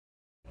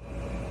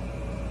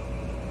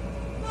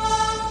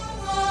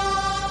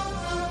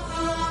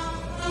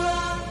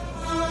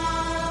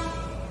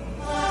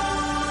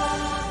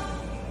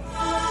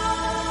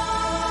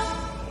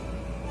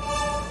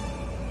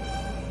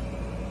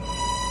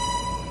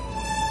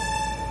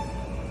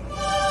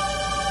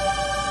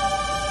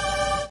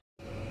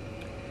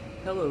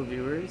Hello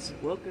viewers,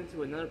 welcome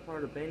to another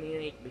part of Bendy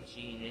and Ink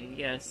Machine, and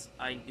yes,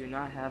 I do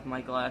not have my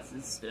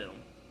glasses still.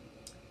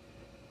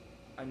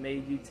 I may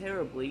do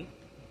terribly,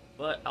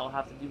 but I'll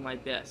have to do my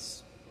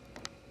best.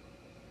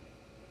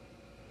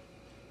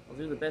 I'll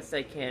do the best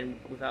I can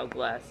without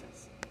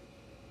glasses.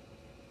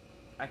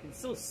 I can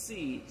still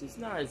see, just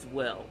not as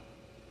well,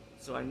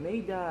 so I may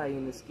die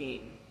in this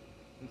game,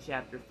 in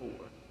Chapter 4.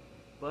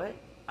 But,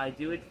 I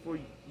do it for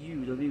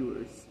you, the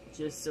viewers,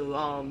 just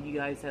so you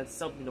guys have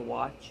something to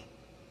watch.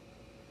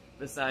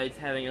 Besides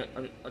having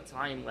a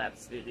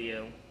time-lapse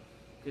video,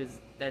 because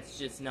that's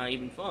just not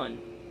even fun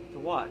to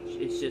watch.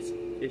 It's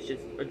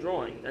just a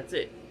drawing. That's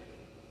it.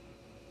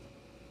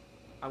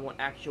 I want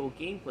actual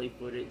gameplay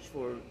footage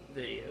for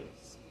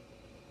videos.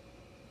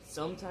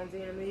 Sometimes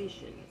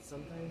animation,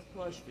 sometimes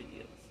plush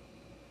videos.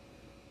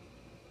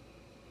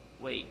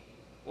 Wait,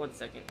 1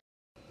 second.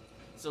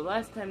 So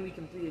last time we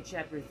completed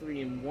Chapter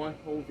 3 in one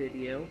whole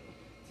video.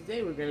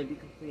 Today we're going to be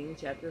completing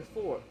Chapter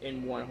 4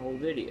 in one whole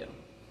video,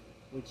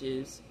 which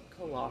is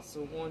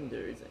Colossal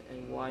Wonders.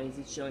 And why is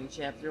it showing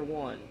Chapter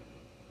 1?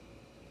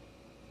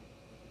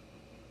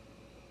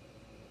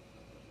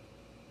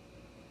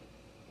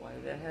 Why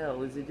the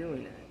hell is it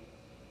doing that?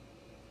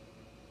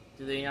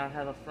 Do they not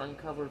have a front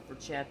cover for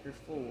Chapter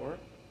 4?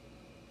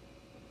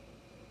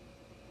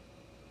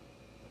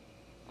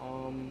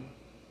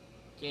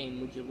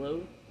 Game, would you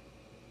load?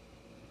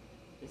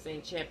 This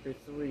ain't Chapter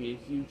 3, a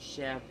huge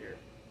chapter.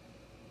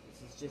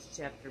 This is just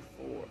Chapter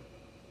 4.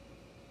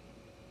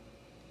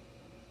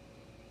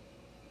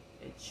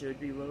 It should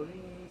be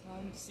loading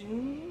anytime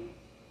soon.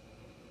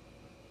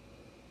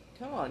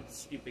 Come on,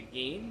 stupid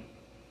game.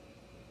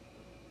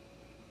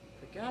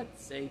 For God's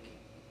sake.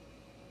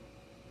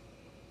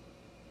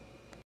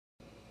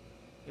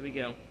 Here we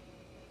go.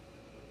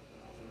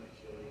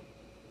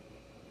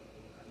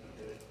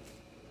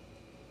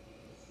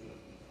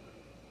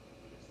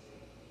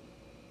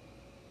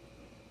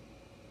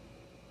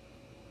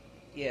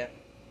 Yeah.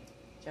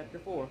 Chapter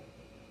 4.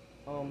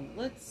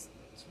 Let's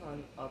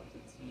turn up the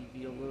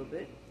TV a little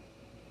bit.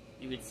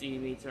 You could see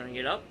me turning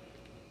it up.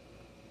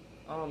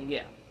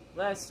 Yeah.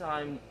 Last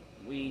time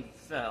we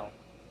fell.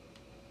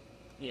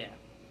 Yeah.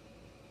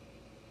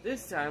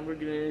 This time we're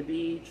gonna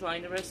be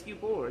trying to rescue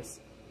Boris.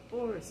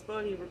 Boris,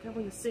 buddy, we're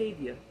coming to save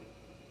you.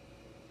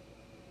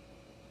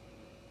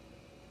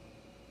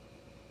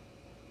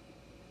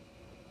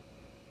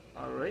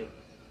 Alright.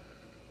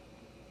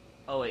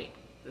 Oh wait,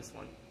 this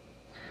one.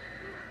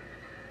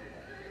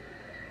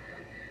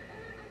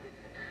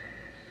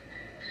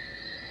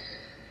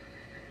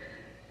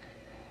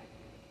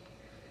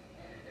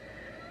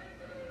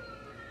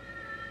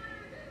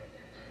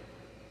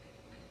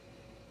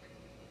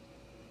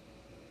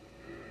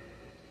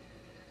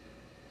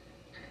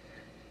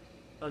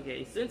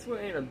 Okay, since we're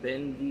in a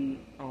bendy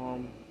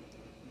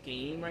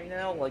game right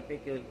now, like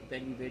make a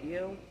bendy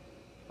video,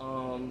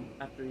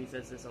 after he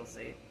says this I'll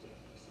say it.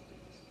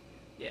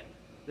 Yeah.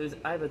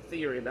 I have a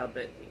theory about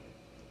bendy.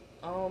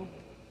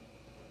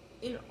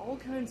 In all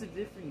kinds of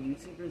different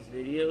YouTubers'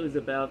 videos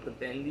about the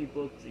bendy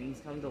book Dreams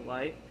Come to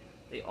Life,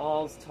 they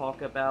all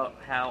talk about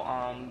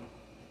how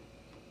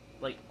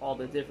like all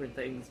the different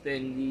things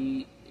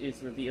bendy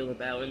is revealed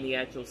about in the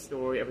actual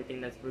story,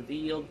 everything that's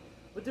revealed.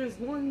 But there's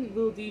one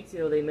little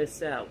detail they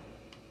missed out,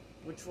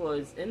 which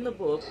was, in the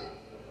book,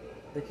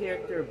 the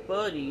character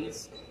Buddy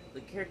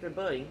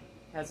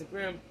has a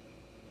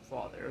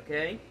grandfather,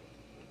 okay?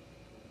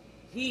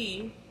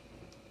 He,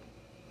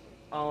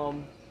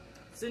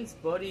 since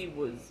Buddy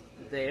was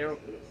there,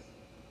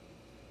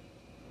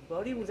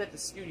 Buddy was at the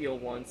studio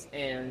once,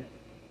 and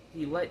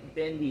he let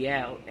Bendy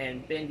out,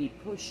 and Bendy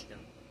pushed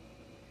him.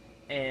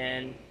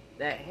 And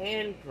that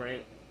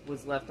handprint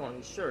was left on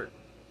his shirt.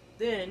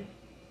 Then,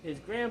 his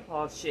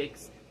grandpa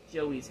shakes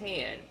Joey's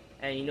hand,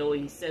 and you know what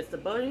he says to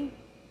Buddy?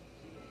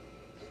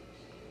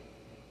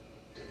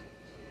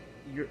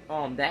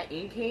 That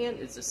ink hand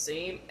is the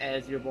same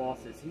as your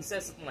boss's. He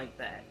says something like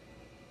that.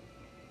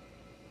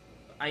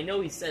 I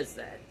know he says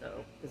that,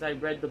 though, because I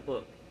read the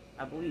book.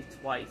 I believe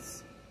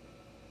twice.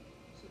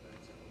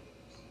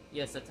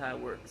 Yes, that's how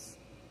it works.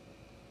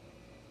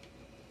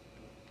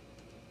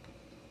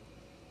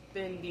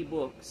 Bendy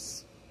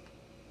books.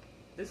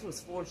 This was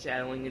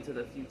foreshadowing into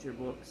the future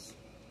books.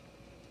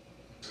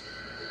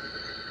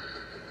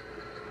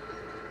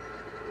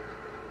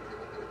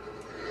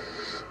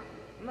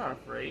 I'm not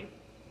afraid.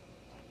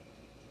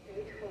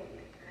 They told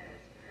me I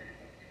was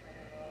perfect for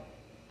the role.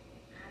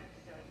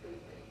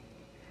 Absolutely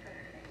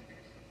perfect.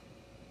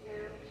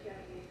 Now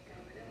Joey's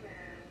going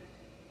around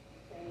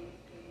saying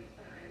things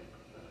behind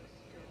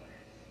closed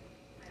doors.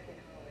 I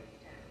can always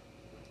tell.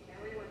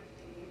 Now he wants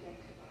to meet in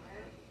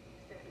tomorrow,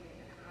 so he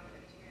has an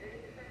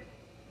opportunity for me.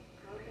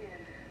 I'll hear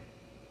that.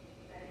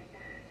 But if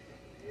that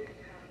smooth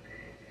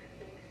talker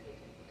thinks he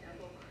can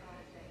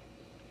double-cross it,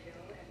 Joe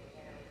and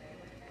get away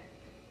with it,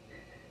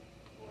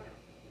 well,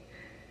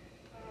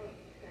 oh,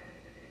 he's got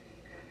another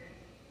coming.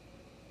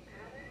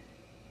 Alice,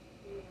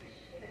 you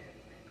should have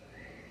my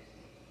glasses.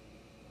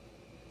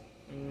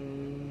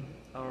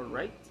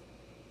 Alright.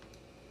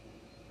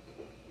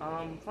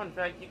 Fun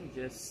fact, you can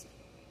just...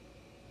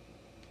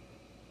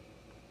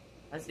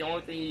 That's the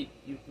only thing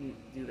you can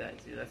do that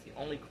to. That's the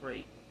only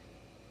crate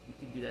you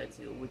can do that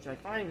to, which I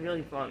find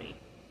really funny.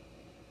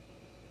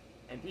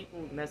 And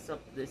people mess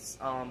up this,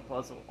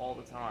 puzzle all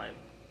the time.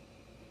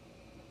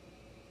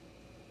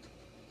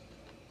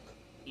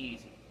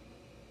 Easy.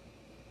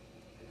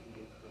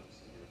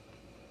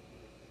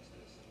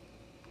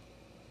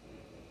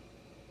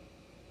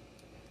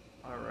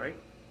 Alright.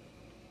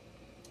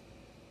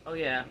 Oh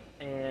yeah,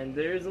 and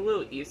there's a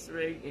little Easter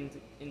egg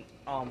in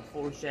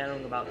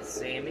foreshadowing about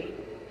Sammy.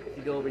 If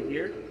you go over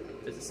here,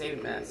 there's a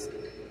Sammy mask.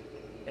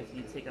 If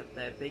you take up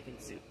that bacon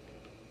suit.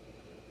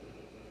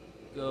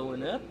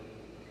 Going up,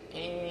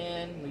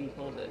 and we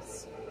pull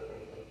this.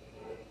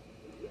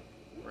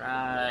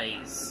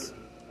 Rise.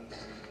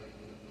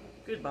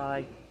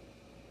 Goodbye.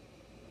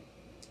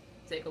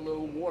 Take a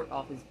little wart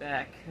off his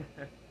back.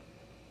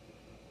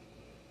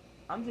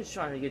 I'm just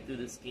trying to get through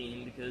this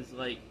game because,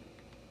 like,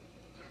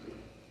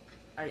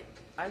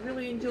 I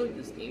really enjoyed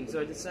this game, so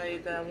I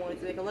decided that I wanted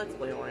to make a Let's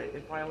Play on it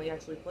and finally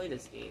actually play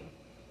this game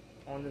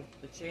on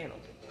the channel.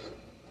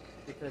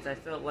 Because I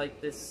felt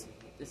like this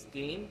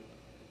game,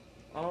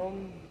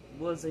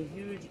 was a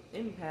huge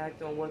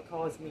impact on what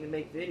caused me to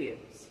make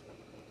videos.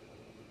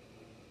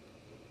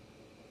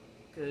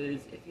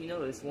 Because, if you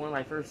notice, one of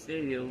my first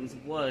videos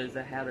was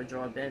how to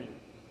draw bendy.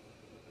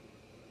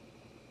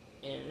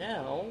 And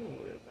now,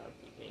 we're about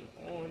to get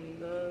on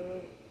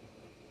the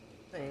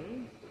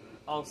thing.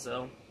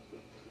 Also,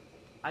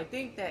 I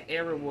think that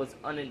error was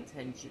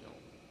unintentional.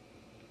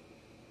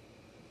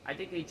 I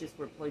think they just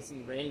were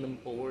placing random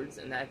boards,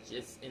 and that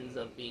just ends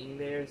up being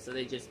there, so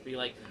they just be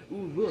like,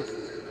 ooh, look,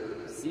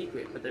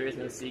 secret, but there is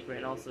no secret,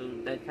 and also,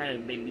 that kind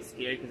of made me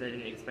scared, because I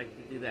didn't expect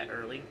to do that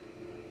early.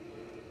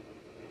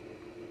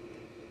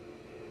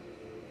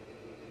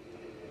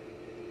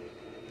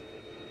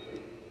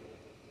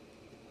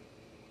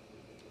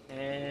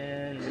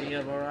 And we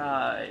have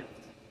arrived.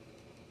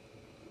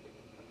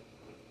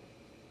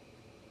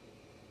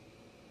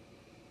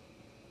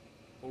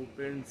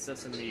 Open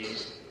sesame.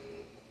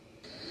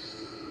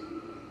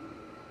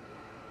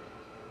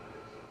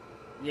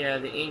 Yeah,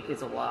 the ink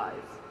is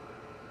alive.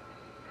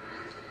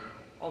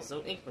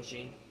 Also, ink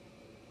machine.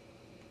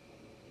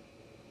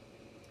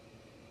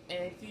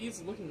 And if you use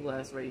the looking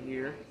glass right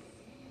here,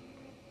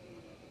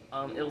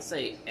 it'll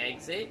say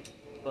exit,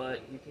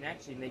 but you can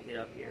actually make it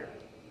up here.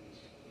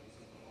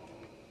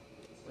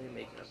 Let me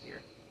make it up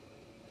here.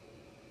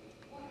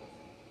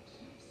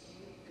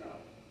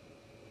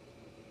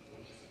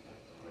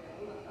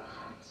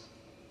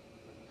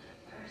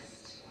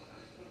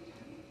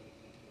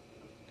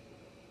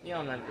 Yeah,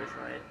 I'm not just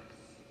right.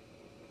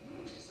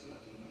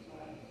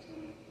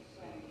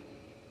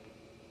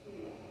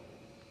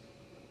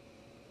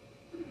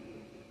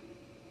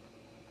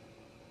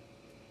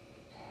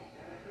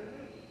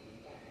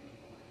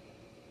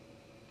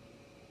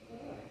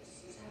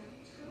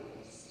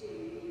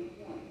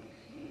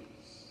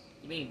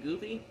 You mean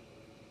Goofy?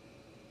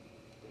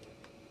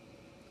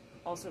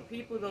 Also,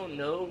 people don't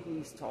know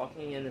who's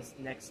talking in this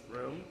next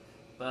room,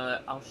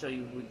 but I'll show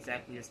you who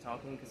exactly is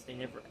talking because they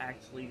never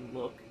actually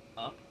look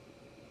up.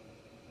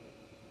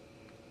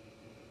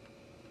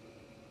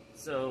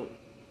 So,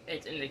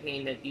 it's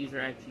indicating that these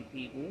are actually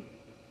people.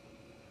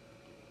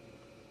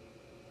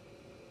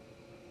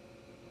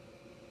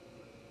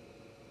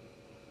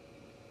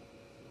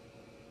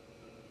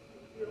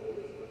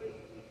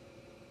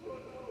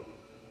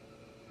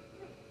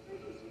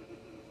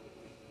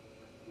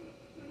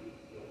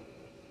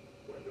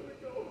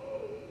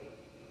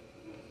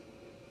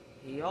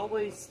 He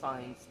always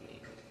finds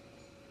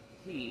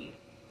me.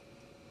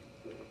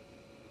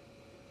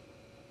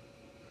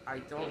 I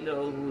don't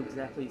know who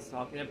exactly he's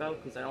talking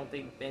about, because I don't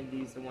think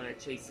Bendy's the one that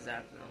chases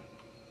after him.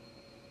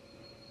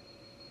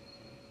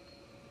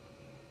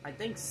 I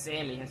think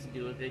Sammy has to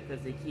do with it,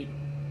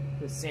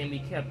 because Sammy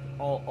kept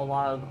a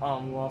lot of,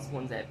 lost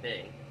ones at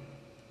bay.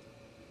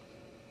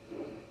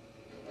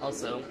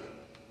 Also,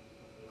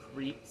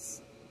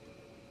 creeps.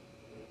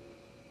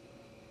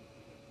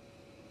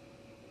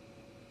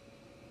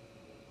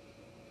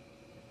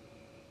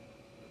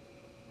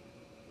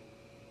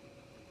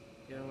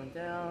 Going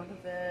down the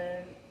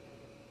vent.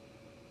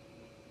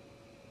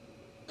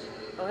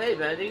 Oh hey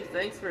Bendy,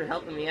 thanks for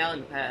helping me out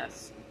in the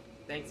past.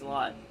 Thanks a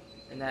lot.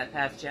 In that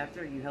past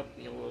chapter, you helped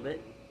me a little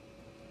bit.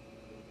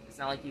 It's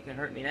not like you can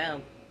hurt me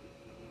now.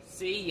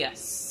 See ya,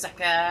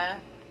 sucker!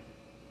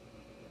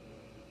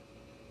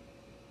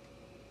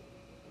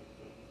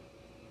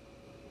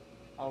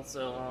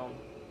 Also,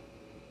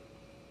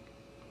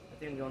 I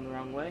think I'm going the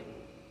wrong way.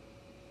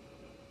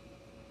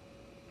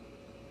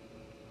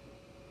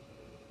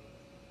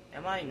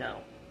 Am I?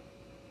 No.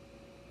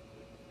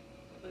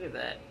 Look at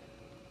that.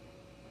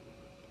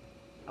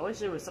 I wish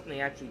there was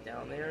something actually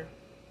down there.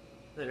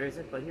 There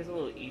isn't, but here's a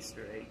little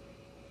Easter egg.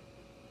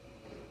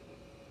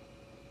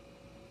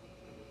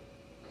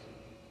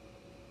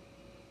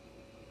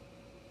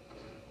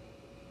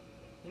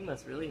 He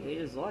must really hate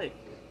his life.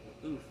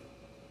 Oof.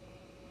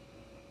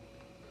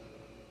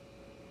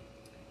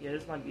 Yeah,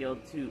 this might be able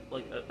to,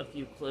 like, a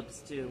few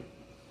clips too,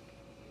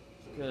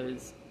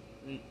 because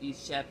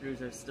these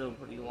chapters are still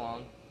pretty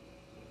long.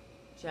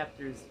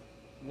 Chapters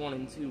 1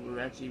 and 2 were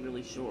actually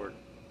really short,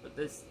 but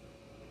this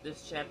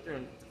chapter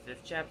and the 5th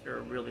chapter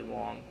are really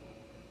long,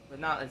 but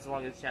not as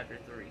long as chapter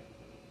 3.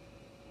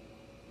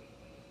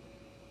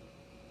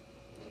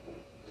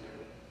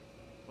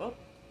 Well,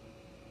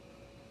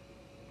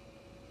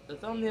 the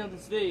thumbnail of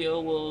this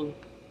video will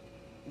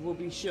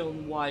be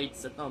shown why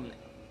it's a thumbnail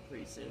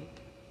pretty soon.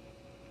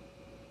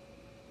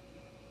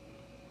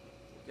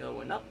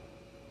 Going up.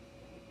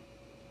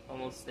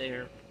 Almost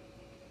there.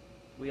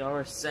 We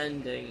are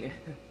ascending.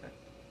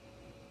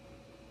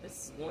 This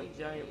is one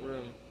giant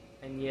room,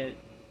 and yet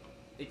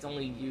it's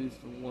only used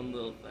for one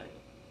little thing.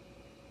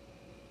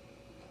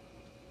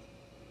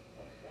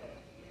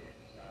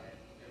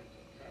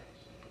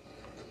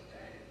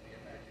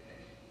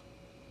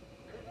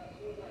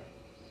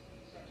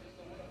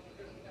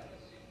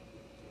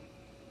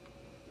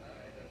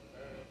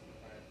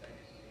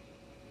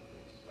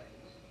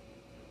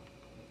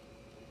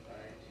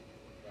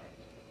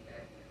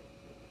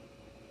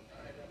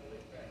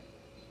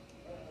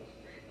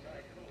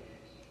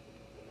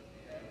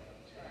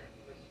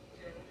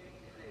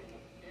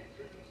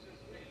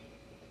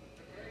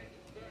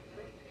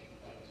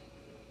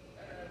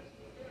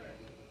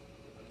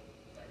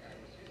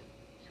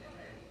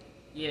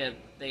 Yeah,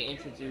 they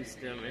introduced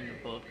him in the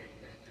book.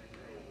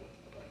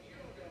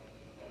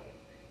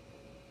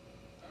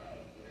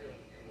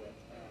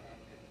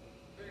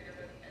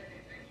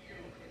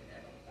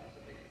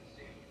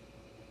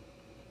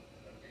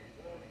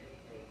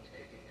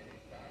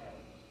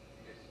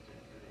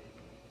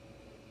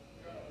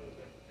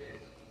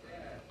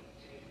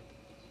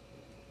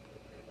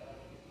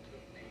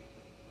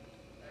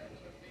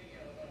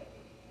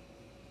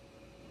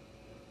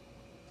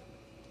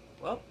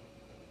 Well,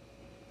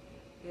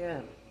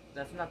 yeah,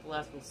 that's not the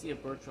last we'll see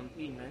of Bertram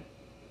P, man.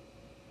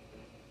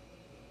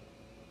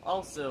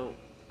 Also,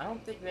 I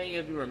don't think many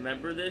of you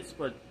remember this,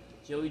 but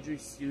Joey Drew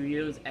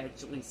Studios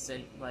actually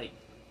sent, like,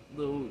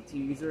 little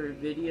teaser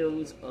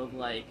videos of,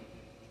 like,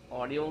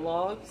 audio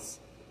logs.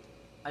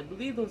 I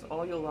believe those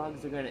audio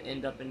logs are going to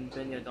end up in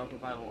Bendy Dark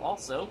Revival.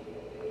 Also,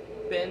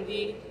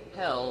 Bendy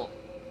Hell.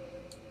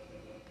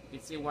 You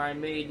can see where I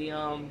made the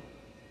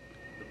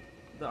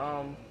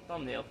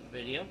thumbnail for the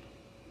video.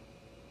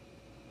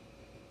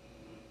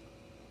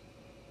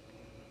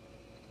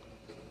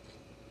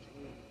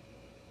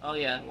 Oh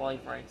yeah, Wally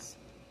Franks.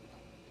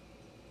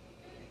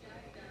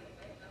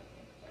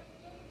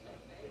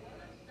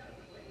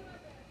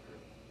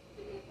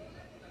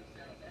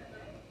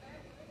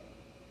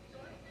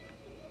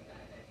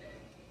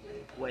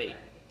 Wait.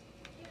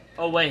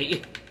 Oh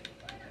wait.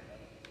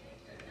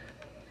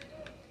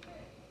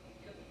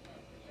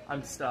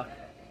 I'm stuck.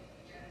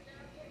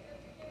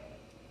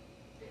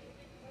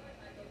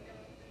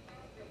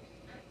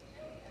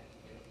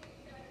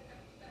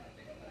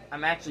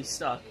 I'm actually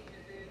stuck.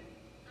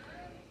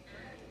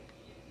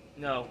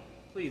 No.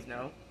 Please,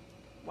 no.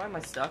 Why am I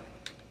stuck?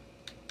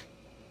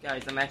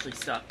 Guys, I'm actually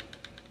stuck.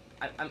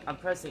 I'm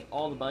pressing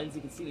all the buttons.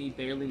 You can see me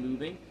barely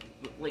moving.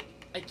 But, like,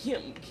 I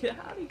can't get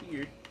out of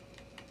here.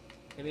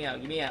 Get me out.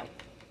 Get me out.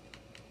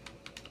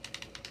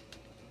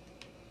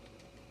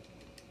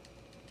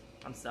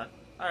 I'm stuck.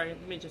 Alright,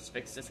 let me just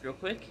fix this real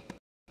quick.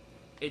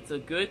 It's a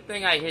good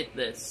thing I hit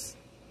this.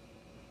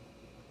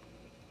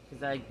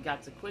 Because I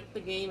got to quit the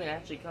game and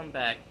actually come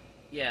back.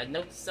 Yeah,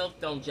 note to self,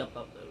 don't jump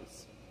up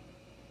those.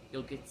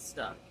 You'll get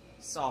stuck.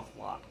 Soft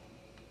lock.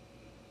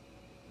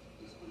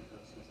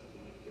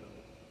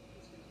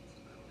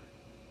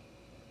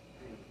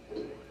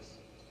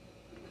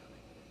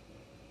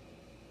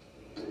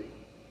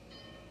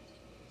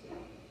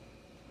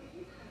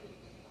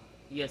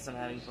 Yes, I'm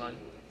having fun.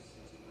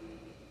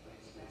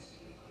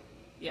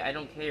 Yeah, I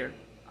don't care.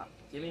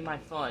 Give me my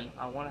fun.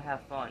 I want to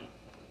have fun.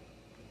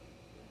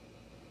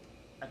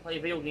 I play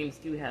video games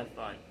to have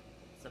fun.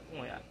 That's the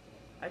point.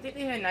 I think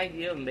they had an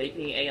idea of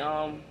making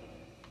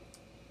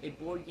a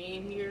board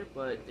game here,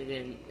 but they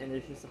didn't, and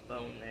there's just a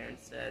phone there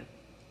instead.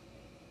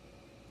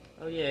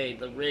 Oh yay,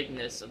 the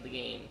rigness of the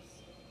games.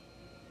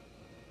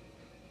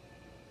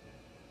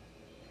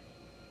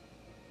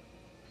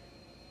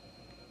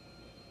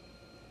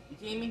 You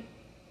kidding me?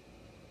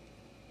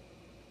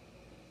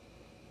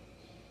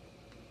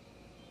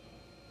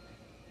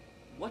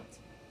 What?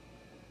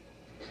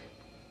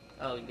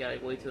 Oh, you gotta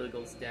wait till it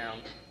goes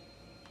down.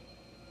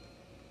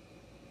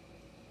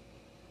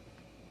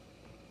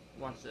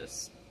 Watch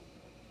this.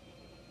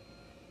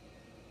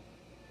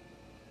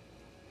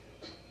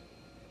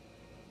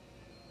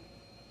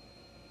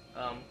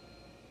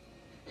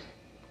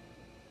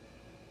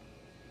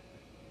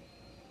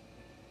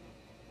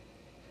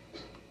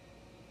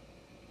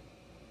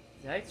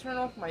 Did I turn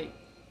off my... Let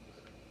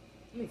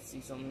me see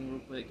something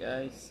real quick,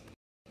 guys.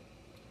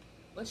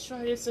 Let's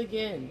try this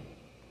again.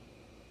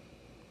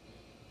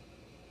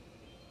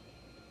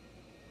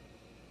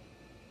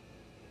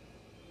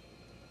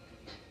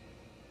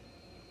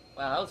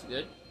 Wow, that was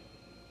good.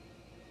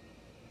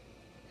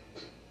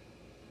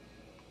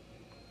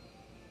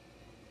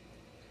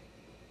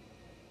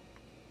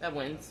 That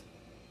wins.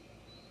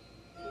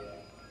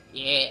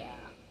 Yeah.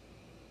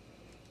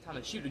 Time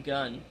to shoot a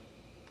gun.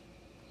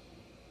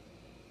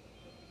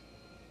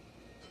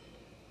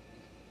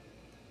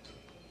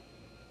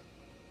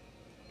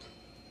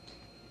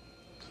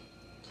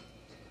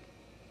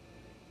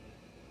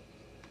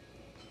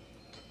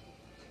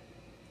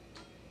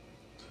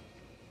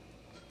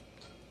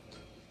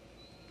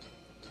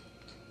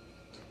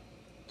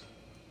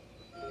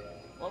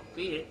 Well,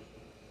 beat it.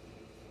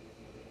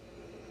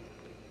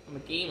 I'm a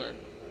gamer.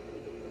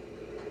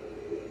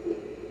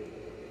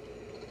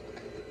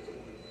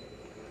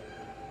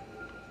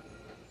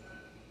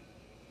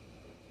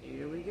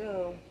 Here we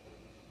go.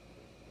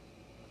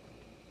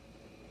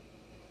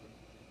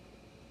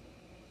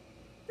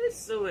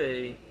 This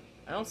way.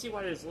 I don't see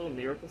why there's little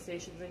miracle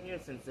stations in here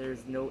since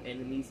there's no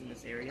enemies in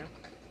this area.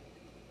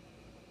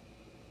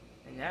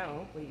 And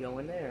now we go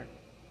in there.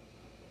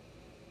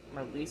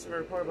 My least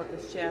favorite part about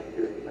this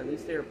chapter. My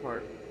least favorite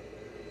part.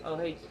 Oh,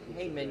 hey,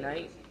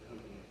 Midnight.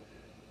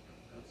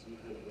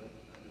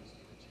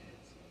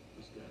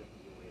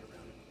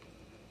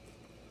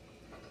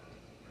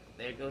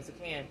 There goes the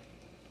can.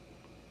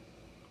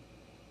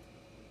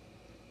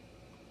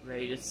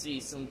 Ready to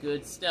see some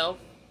good stealth?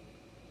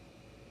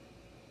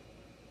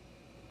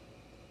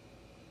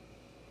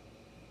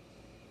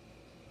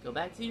 Go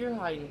back to your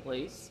hiding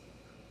place.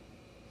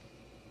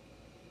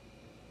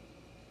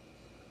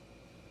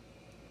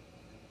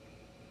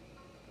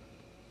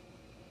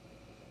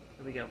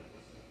 Here we go.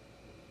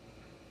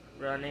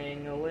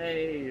 Running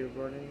away,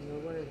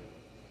 running away.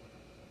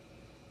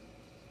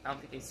 I don't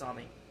think they saw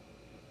me.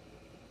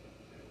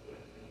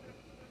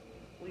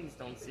 Please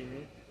don't see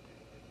me.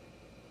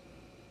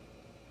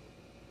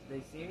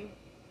 Did they see me?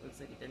 Looks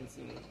like it didn't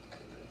see me.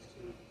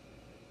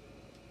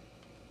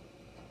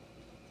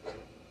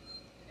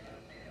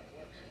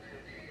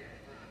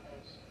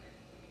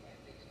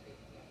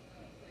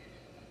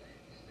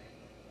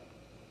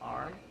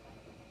 Arm.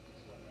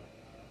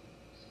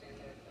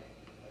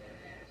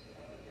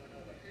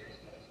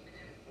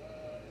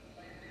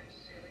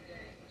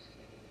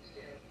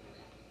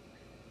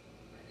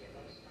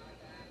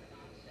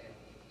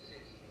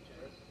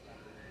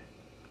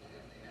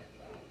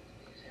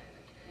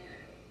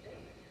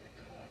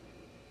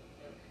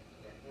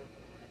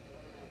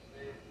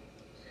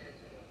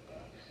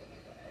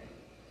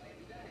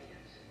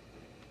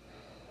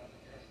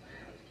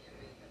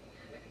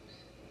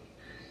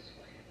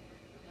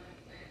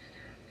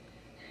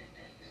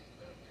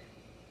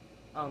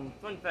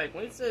 Fun fact,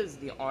 when it says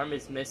the arm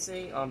is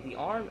missing, the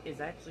arm is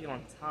actually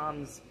on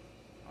Tom's,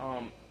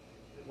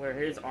 where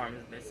his arm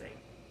is missing.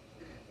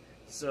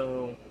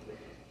 So,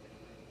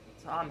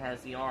 Tom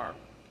has the arm.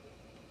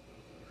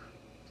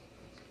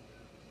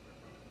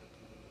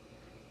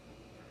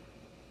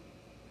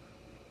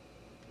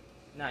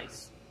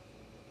 Nice.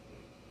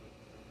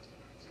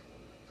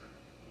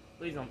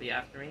 Please don't be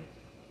after me.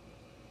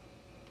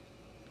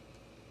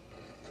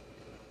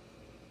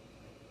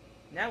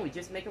 Now we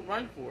just make a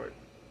run for it.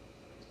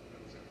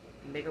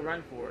 Make a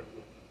run for it.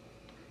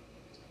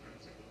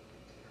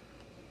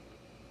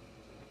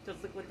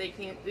 Just look what they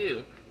can't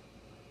do.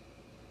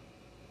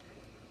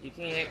 You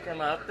can't come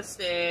up the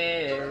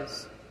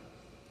stairs.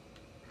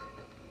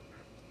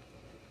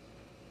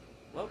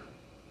 Well,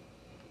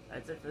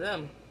 that's it for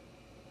them.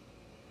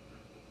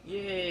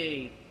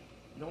 Yay!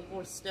 No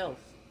more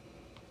stealth.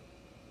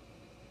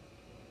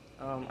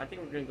 I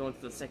think we're gonna go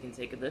into the second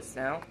take of this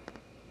now.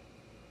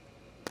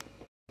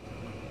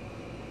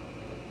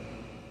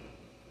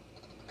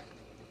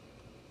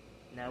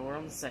 Now we're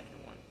on the second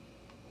one.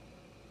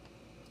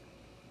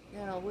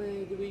 Now,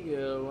 where do we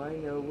go? I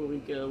know where we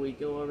go. We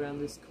go around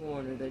this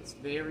corner that's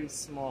very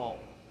small.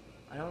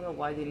 I don't know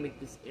why they make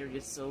this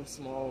area so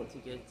small to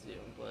get to,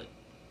 but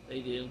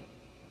they do.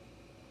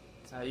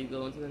 That's how you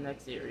go into the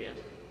next area.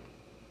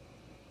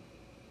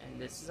 And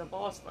this is a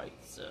boss fight,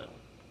 so...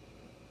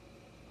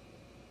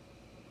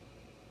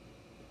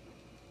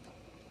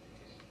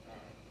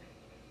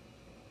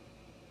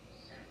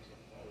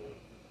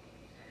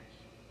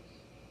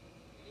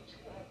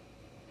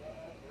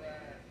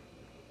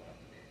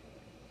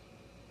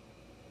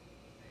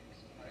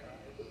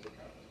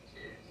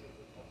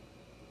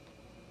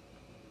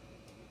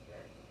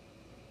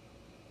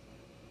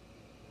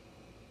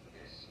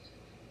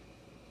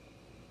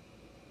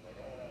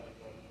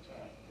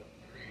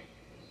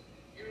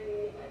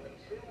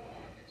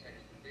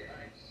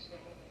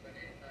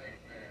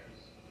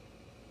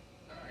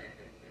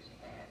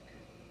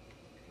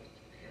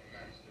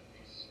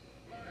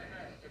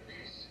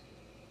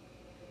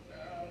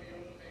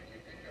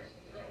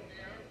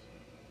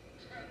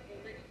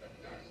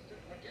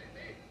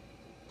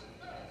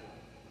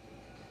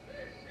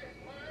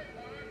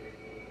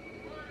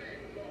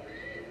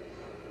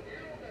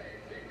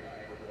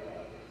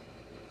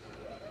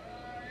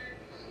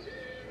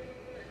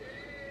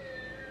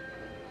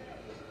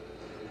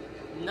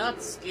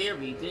 Not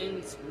scary,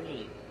 didn't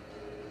scream.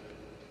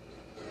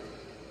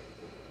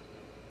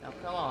 Now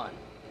come on.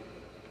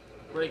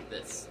 Break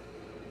this.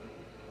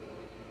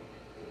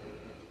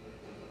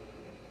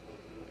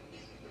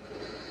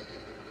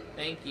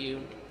 Thank you.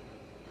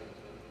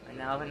 I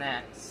now have an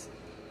axe.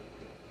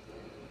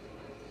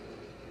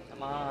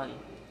 Come on.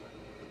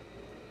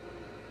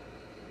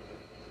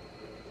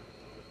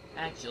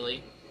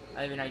 Actually,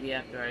 I have an idea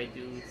after I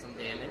do some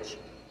damage.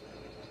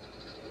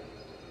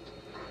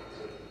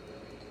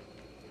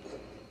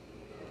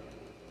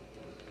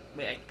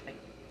 Wait,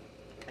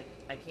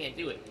 I can't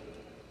do it.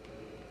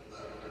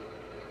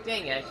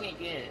 Dang it, I can't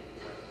get in it.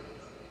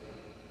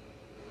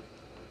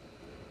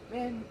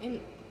 Man,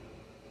 and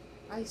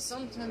I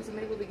sometimes am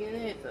able to get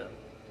in it though.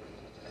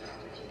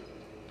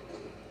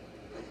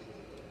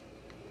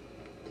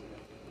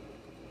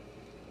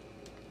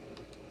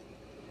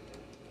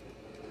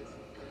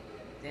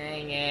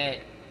 Dang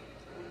it.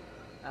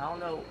 I don't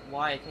know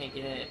why I can't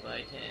get in it, but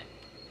I can't.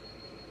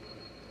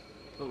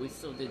 But we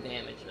still did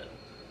damage though.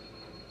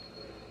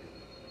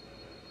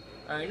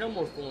 Alright, no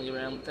more fooling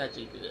around, let's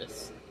actually do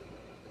this.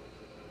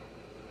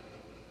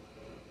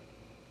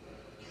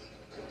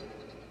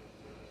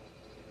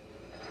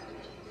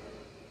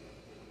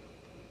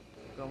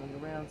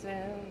 Going around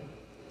town,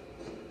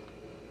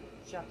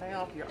 chopping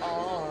off your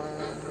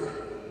arm.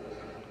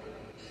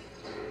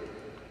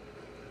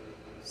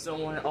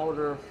 Someone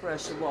order a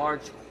fresh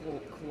large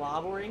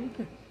clobbering?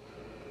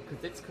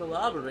 Because it's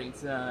clobbering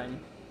time.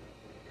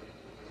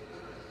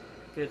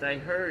 Because I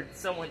heard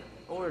someone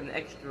ordered an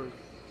extra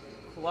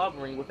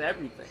clobbering with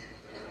everything.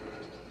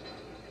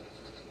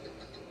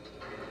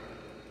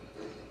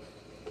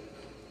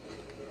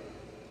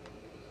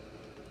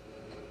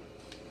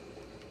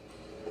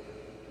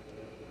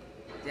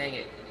 Dang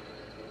it.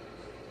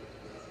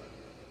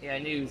 Yeah, I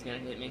knew he was gonna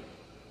hit me.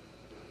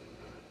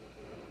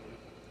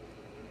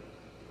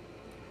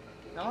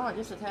 Come on,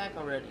 just attack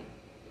already.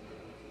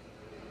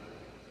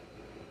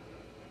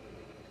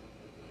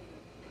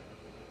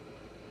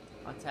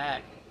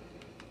 Attack.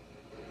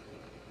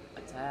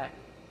 Attack.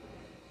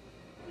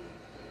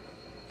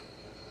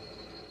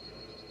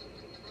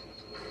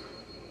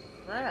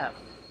 Crap.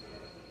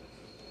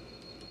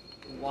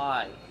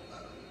 Why?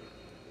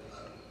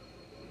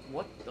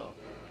 What the?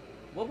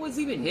 What was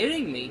even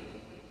hitting me?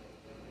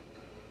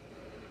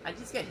 I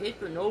just got hit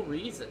for no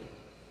reason.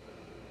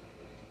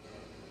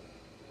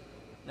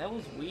 That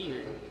was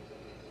weird.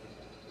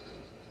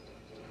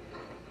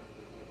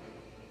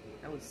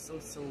 That was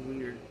so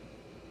weird.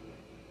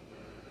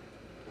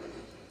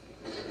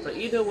 But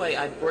either way,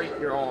 I break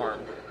your arm.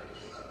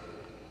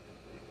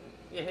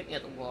 Yeah, hit me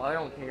at the wall, I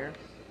don't care.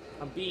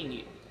 I'm beating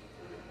you.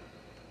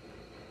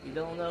 You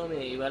don't know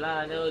me, but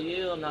I know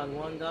you. I'm not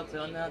one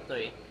doctor, I'm not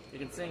three. You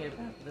can sing it,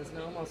 but there's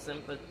no more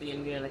sympathy.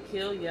 I'm gonna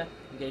kill ya,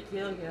 I'm gonna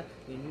kill ya.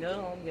 You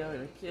know I'm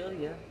gonna kill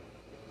ya.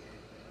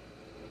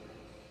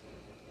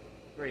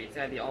 Great, it's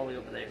gotta be all the way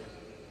over there.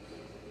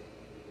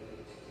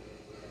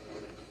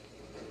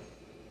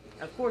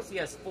 Of course he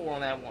has 4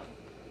 on that one.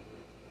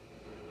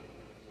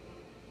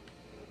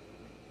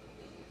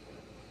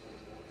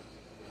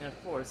 And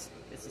of course,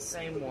 it's the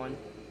same one.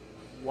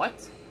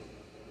 What?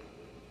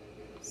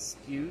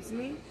 Excuse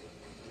me?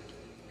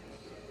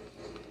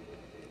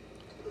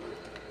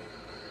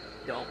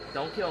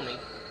 Don't kill me.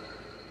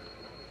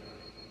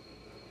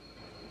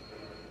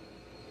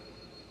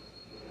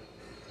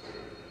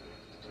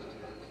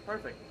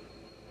 Perfect.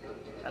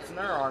 That's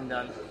another arm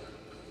done.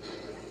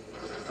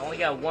 I only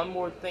got one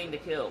more thing to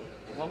kill.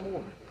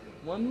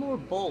 One more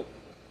bolt.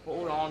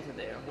 Hold on to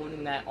there.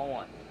 Holding that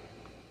on.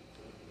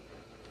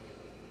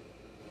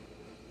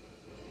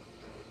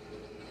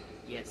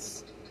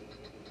 Yes.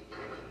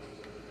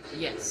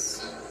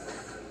 Yes.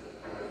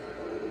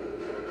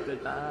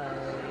 Goodbye.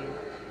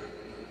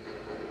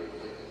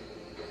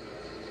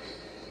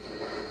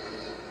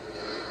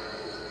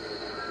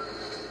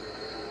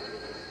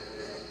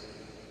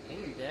 And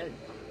you're dead.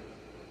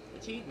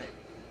 Achievement.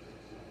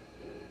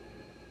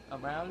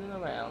 Around and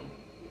around.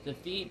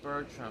 Defeat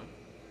Bertram.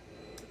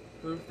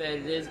 Proof that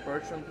it is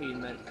Bertram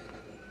Piedmont.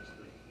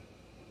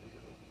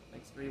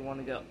 Next where you want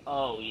to go.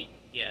 Oh,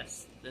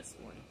 yes. This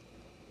one.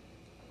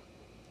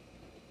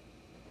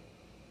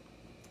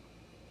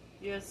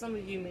 Yeah, some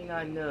of you may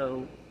not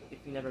know if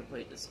you never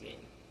played this game.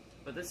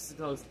 But this is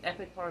the most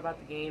epic part about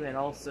the game, and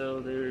also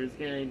there's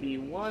going to be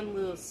one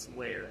little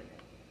swear in it.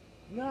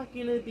 Not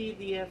going to be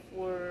the F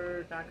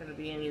word, not going to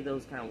be any of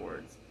those kind of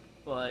words.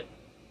 But,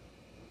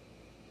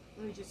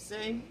 let me just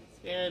say, it's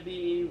going to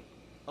be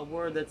a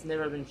word that's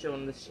never been shown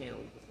on this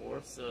channel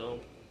before, so,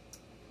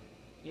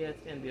 yeah,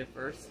 it's going to be a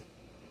first.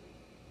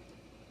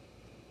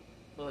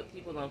 But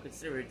people don't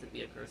consider it to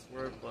be a curse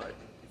word, but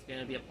it's going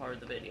to be a part of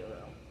the video,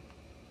 though.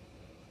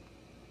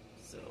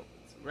 So,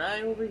 it's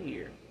right over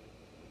here.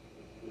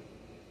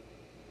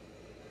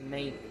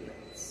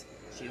 Maintenance.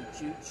 Chew,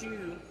 chew,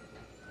 chew.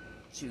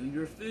 Chew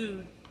your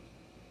food.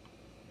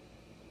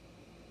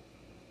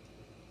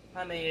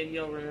 How many of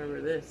y'all remember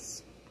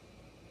this?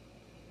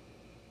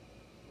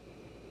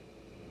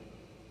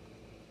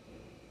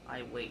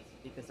 I wait,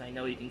 because I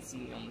know you can see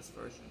me on this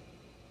version.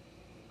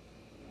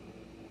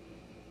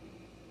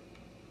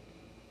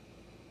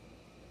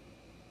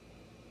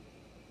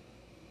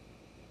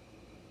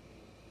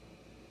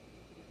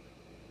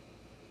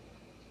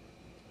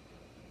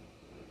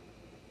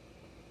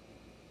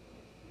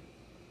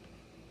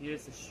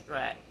 Here's the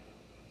strat.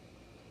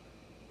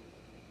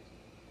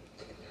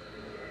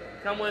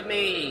 Come with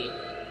me!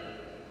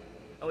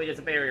 Oh wait, there's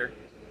a barrier.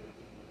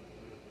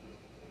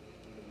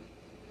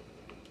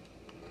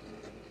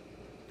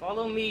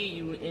 Follow me,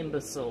 you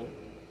imbecile.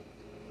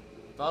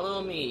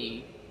 Follow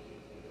me.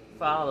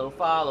 Follow,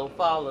 follow,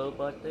 follow,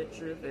 but the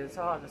truth is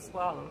hard to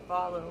swallow.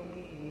 Follow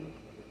me.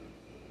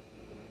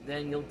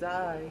 Then you'll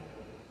die.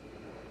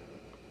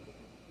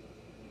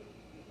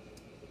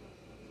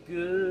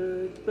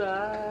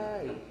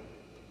 Goodbye.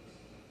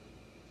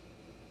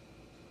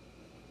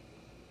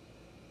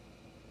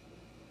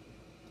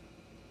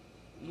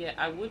 Yeah,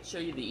 I would show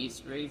you the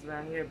Easter eggs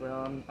around here, but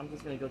I'm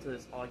just gonna go to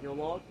this audio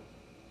log.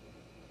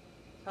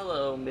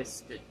 Hello,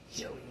 Mr.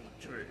 Joey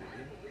Drew.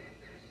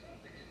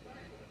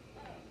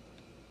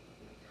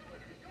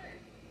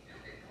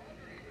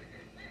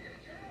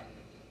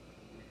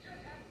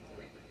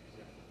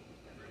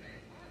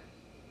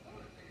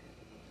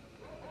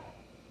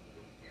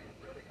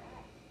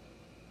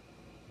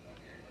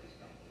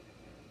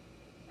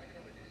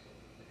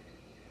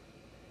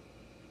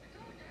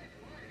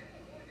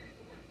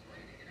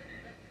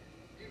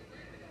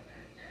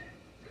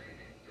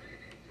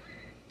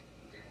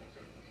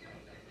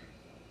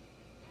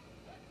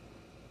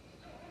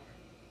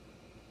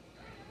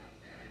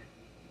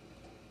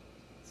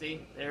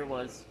 See, there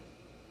was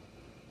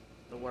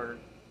the word.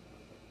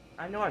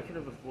 I know I could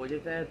have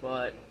avoided that,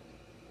 but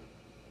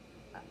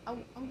I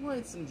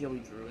wanted some Joey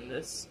Drew in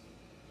this.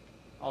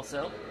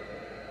 Also,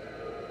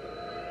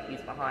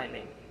 he's behind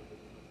me.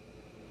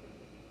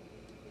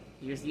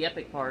 Here's the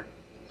epic part.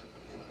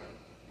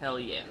 Hell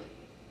yeah.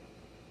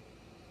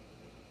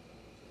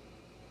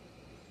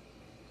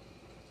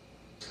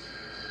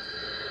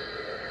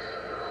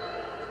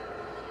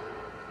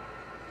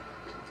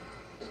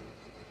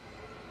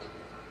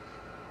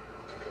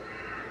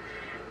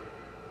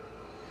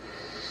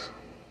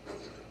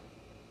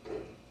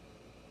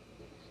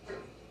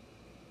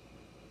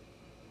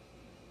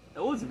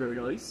 That was very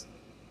nice.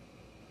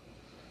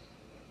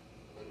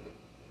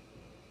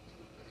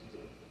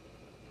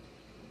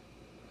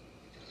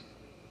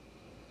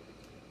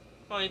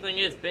 Funny thing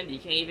is, Bendy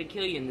can't even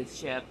kill you in this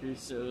chapter,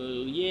 so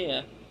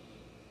yeah.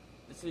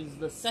 This is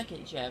the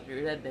second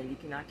chapter that Bendy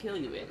cannot kill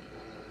you in.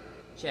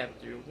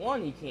 Chapter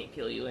 1 he can't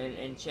kill you in,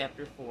 and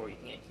Chapter 4 he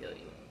can't kill you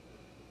in.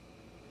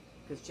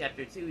 Because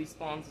Chapter 2 he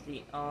spawns at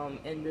the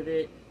end of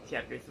it,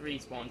 Chapter 3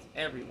 spawns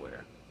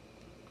everywhere.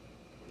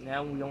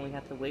 Now we only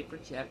have to wait for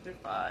Chapter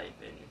 5,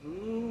 and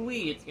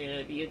hoo-wee, it's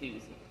gonna be a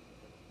doozy.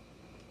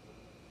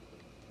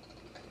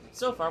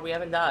 So far, we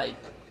haven't died.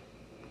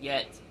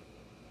 Yet.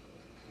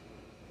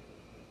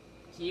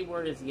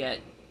 Keyword is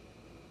yet.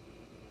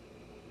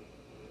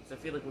 So I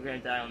feel like we're gonna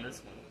die on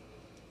this one.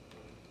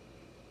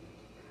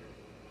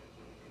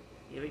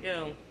 Here we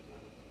go.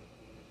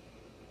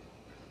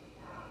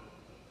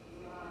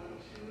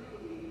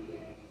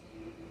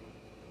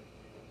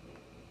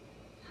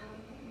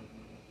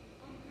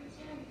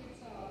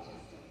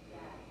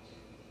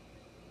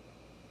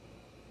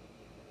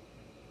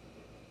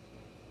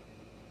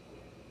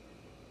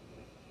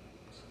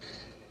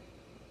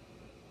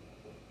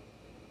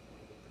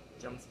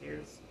 Jump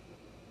scares.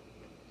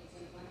 It's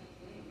a funny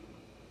thing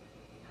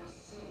how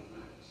so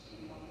much can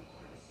fall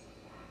apart so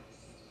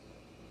fast.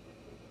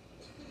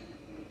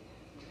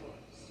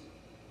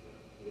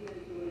 You know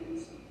you're in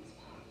someone's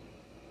pocket.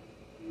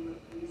 You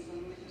look in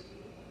someone's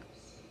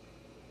universe.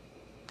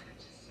 I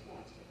just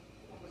wanted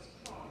what was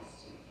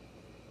promised to me.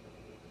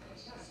 I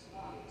just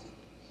wanted to be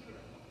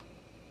beautiful.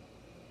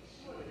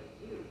 Surely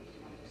you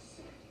can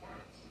understand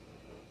that.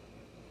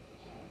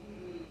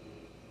 Henry,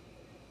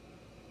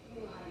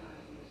 why are you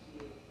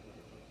here?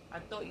 I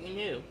thought you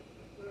knew.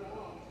 We're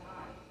all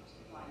dying to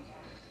find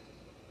out.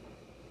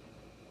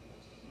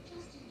 Do you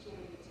just enjoy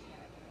the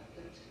terror of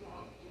the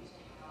drop into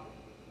hell?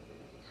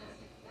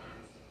 Because if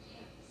that's the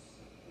case,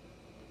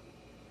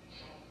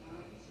 hell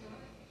runs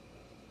on.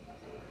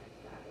 I've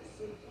got a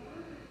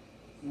surprise.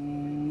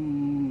 Ooh.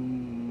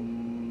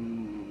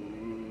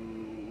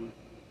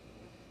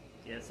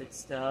 Guess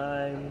it's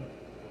time.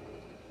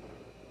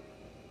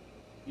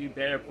 You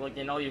better plug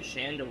in all your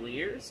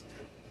chandeliers.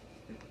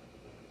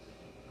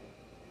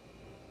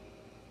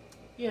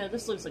 Yeah,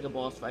 this looks like a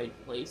boss fight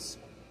place.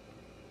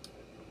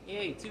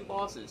 Yay, 2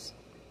 bosses.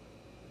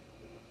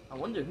 I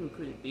wonder who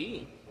could it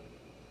be?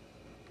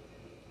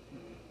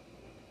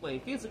 Wait,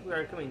 it feels like we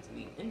are coming to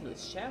the end of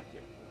this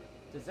chapter.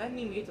 Does that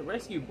mean we get to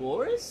rescue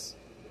Boris?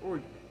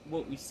 Or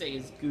what we say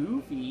is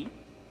Goofy?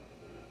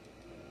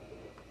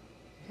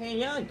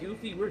 Hang on,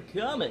 Goofy, we're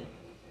coming!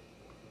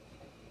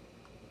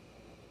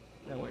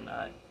 No, we're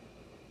not.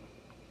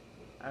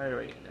 I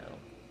already know.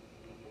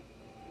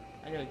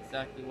 I know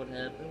exactly what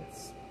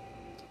happens.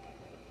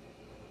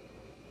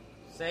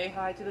 Say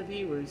hi to the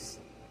viewers.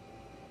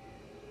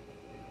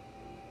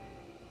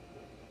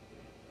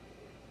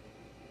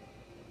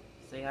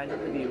 Say hi to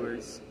the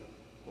viewers,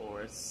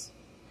 Boris.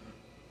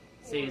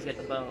 See, he's got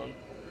the bone.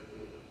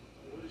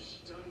 What has she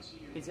done to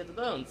you? He's got the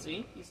bone,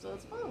 see? He still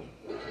has the bone.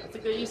 That's a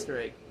good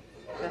Easter egg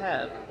to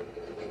have.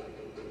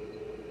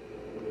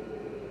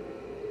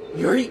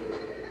 Yuri!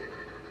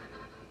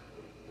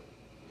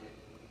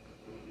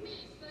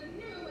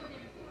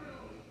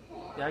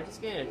 Did I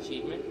just get an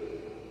achievement?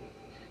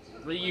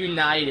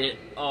 Reunited.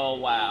 Oh,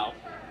 wow.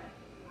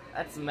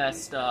 That's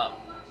messed up.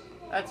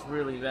 That's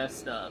really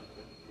messed up.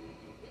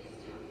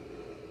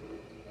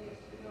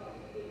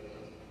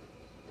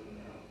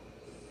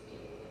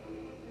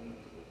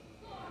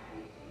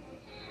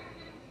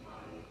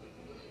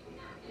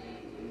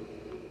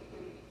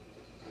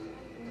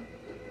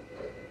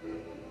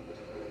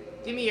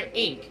 Give me your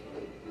ink.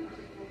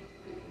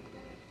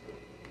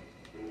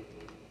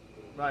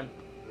 Run.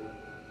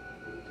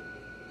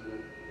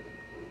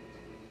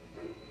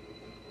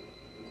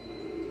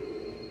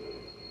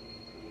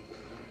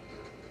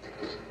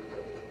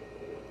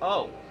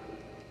 Oh.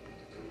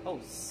 Oh,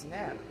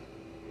 snap.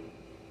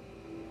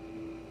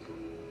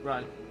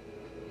 Run.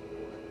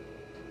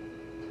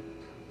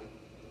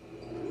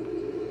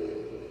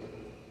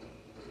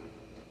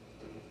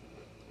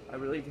 I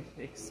really didn't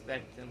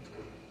expect him.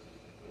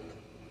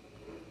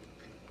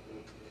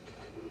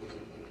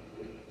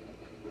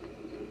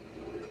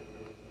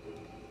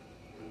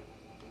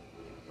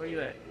 Where you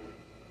at?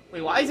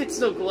 Wait, why is it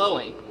still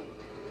glowing?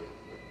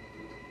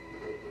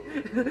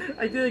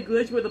 I did a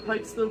glitch where the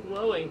pipe's still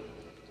glowing.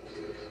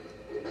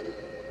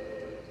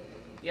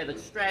 Yeah, the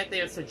strat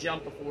there is to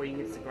jump before he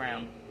hits the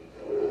ground.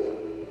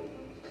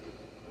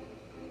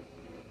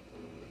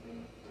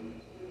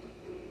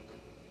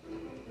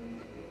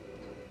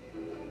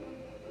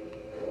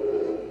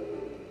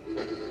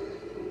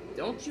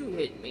 Don't you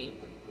hit me.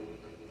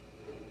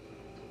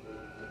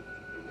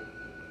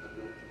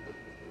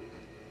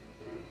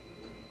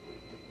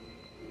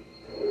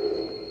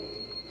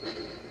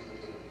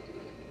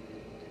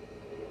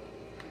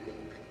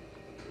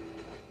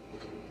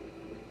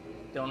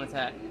 Don't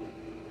attack.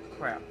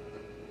 Crap.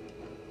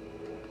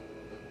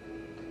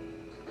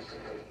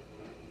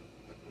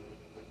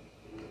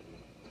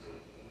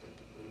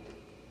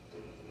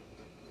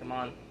 Come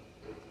on.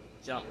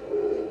 Jump.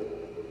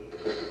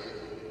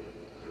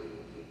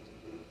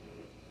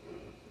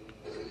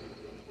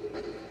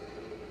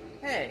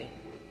 Hey.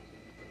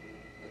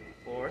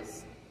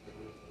 Force.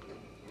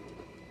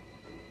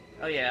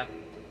 Oh yeah.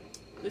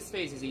 This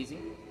phase is easy.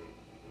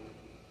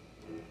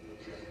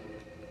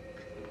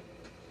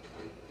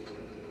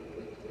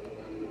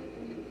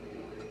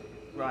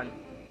 Run.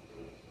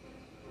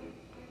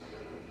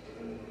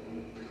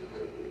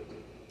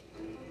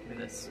 Look at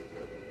this.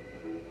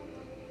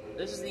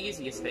 This is the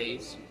easiest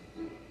phase.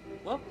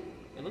 Well,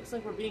 it looks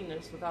like we're beating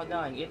this without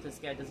dying if this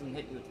guy doesn't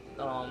hit with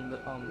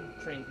the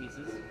train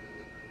pieces.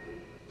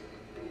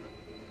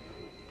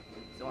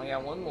 So I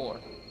got one more.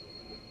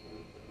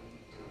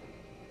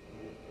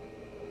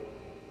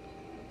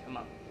 Come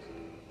on.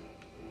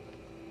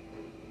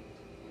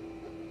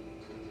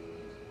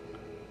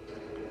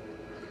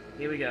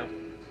 Here we go.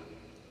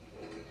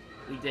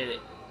 We did it.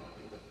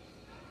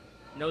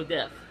 No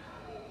death.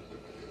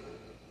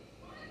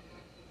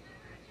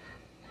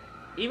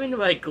 Even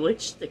though I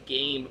glitched the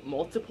game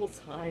multiple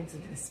times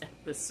in this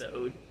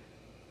episode,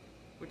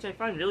 which I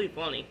find really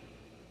funny.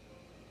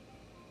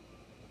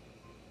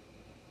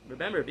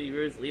 Remember,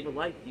 viewers, leave a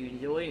like if you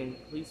enjoy, and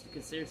please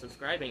consider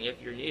subscribing if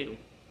you're new.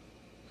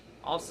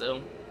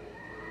 Also,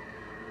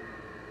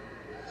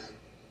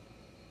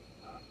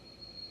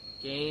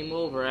 game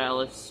over,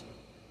 Alice.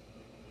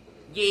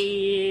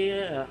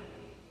 Yeah!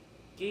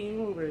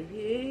 Game over,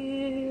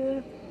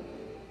 yeah!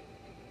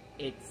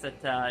 It's a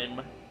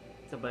time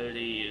to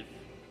believe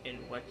in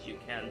what you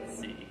can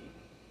see.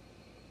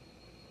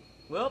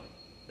 Well,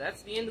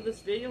 that's the end of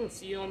this video, and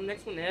see you on the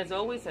next one. As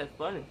always, have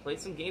fun and play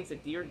some games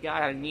that dear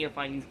God, I need to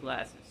find these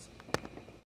glasses.